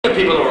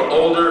people who are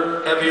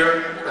older,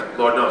 heavier,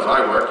 Lord knows I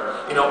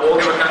work, you know, all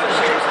different kinds of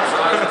shapes and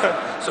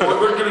sizes. So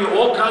we're giving you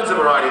all kinds of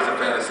varieties of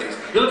fantasies.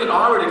 You look at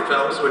R-rated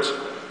films, which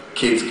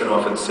kids can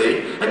often see,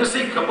 and you'll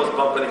see couples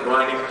bumping and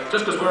grinding.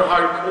 Just because we're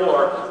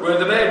hardcore, we're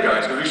the bad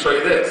guys, because we show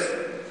you this.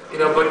 You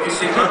know, but you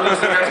see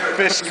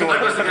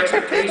unrealistic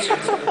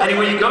expectations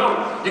anywhere you go.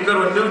 You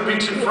go to a nude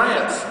beach in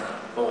France.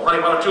 Well, honey,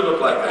 why don't you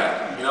look like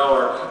that? You know,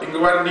 or you can go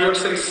right to New York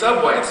City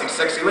subway and see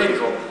sexy ladies.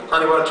 Well,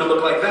 honey, why don't you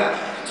look like that?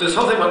 So this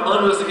whole thing about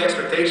unrealistic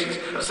expectations,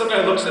 if some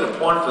guy looks at a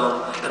porn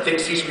film and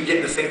thinks he should be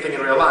getting the same thing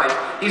in real life,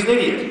 he's an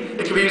idiot.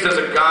 It can be used as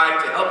a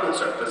guide to help with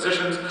certain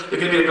positions. You're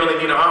going to meet a girl named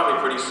Nina Hartley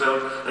pretty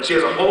soon, and she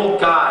has a whole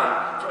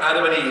guide for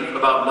Adam and Eve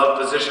about love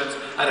positions,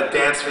 how to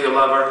dance for your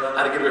lover,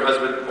 how to give your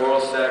husband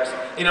oral sex.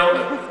 You know,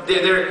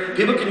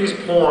 people can use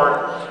porn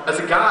as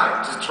a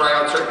guide to try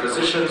out certain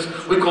positions.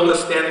 We call it a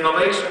standing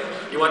ovation.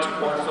 You watch a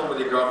porn film with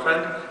your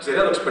girlfriend, you say,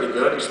 that looks pretty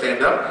good, you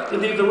stand up, you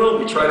leave the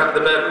room, you try it out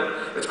in the bedroom.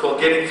 It's called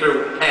getting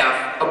through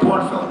half a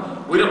porn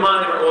film. We don't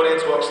mind if our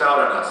audience walks out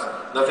on us.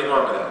 Nothing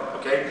wrong with that,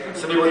 okay?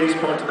 Some people use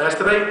porn to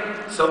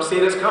masturbate, some see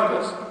it as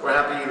couples. We're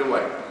happy either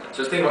way.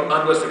 So this thing about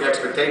unrealistic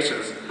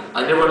expectations,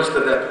 I never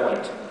understood that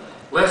point.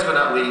 Last but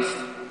not least,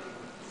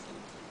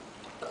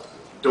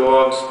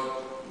 dogs,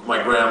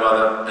 my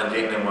grandmother, and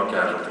Vietnam War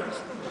casualties.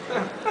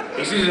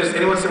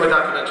 Anyone see my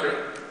documentary?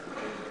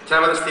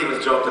 Tabitha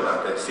Stevens joked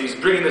about this. He's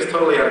bringing this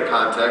totally out of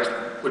context,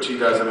 which he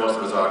does in most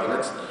of his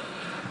arguments.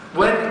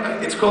 When a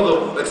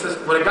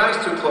guy's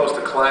too close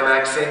to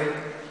climaxing,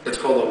 it's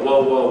called the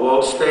whoa, whoa,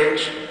 whoa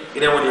stage.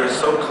 You know, when you're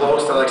so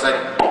close to like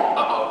saying,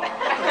 uh-oh.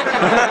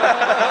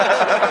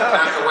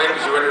 Back away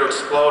because you're ready to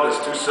explode. It's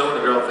too soon.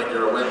 The girl will think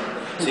you're a win.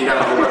 So you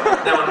gotta hold it.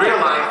 Now in real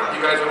life,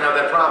 you guys don't have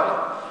that problem.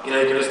 You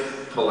know, you can just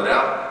pull it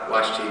out,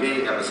 watch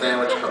TV, have a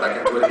sandwich, come back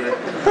into it again.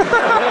 Pull it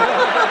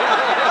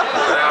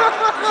out,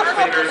 use your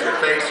fingers, your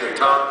face, your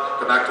tongue,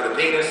 come back to the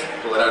penis,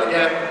 pull it out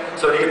again.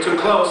 So when you get too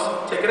close,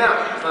 take it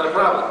out. It's not a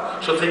problem.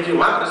 She'll think you,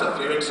 wow, this is a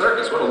three-ring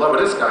circus. What a lover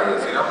this guy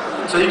is, you know?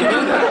 So you can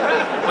do that.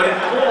 But in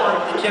porn,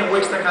 you can't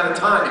waste that kind of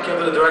time. You can't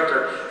let the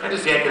director, and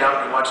just yank it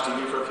out and watch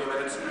TV for a few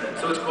minutes.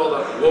 So it's called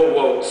a whoa,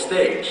 whoa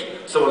stage.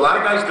 So what a lot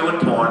of guys do in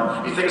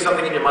porn, you think of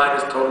something in your mind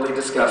that's totally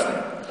disgusting.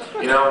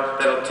 You know,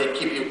 that'll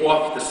keep you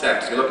off the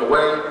sex. You look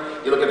away,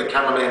 you look at the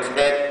cameraman's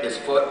head, his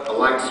foot, a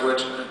light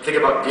switch. Think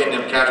about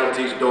Vietnam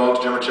casualties, dogs,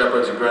 German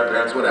shepherds, your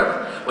grandparents,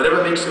 whatever.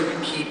 Whatever makes you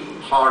keep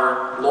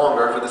harder,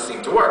 longer for the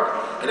scene to work.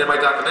 And in my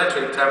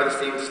documentary, Tabitha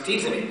Stevens is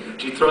teasing me.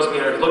 She throws me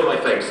in her, look at my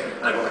face.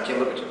 And I go, I can't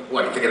look at you.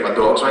 What, you thinking about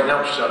dogs right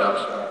now? Shut up,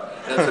 shut up.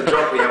 And it's a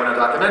joke we have in our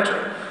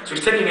documentary. So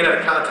he's taking it out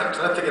of context.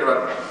 I'm not thinking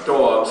about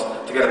dogs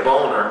to get a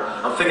boner.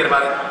 I'm thinking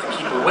about it to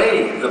keep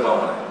away the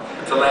boner.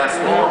 To last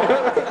long.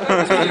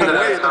 So you use that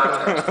out of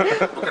context.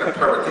 What kind of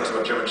pervert thinks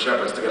about German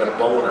shepherds to get a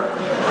boner?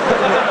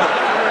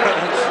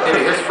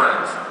 Maybe his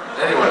friends.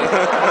 Anyway.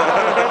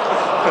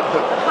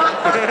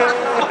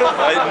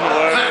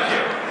 Thank you.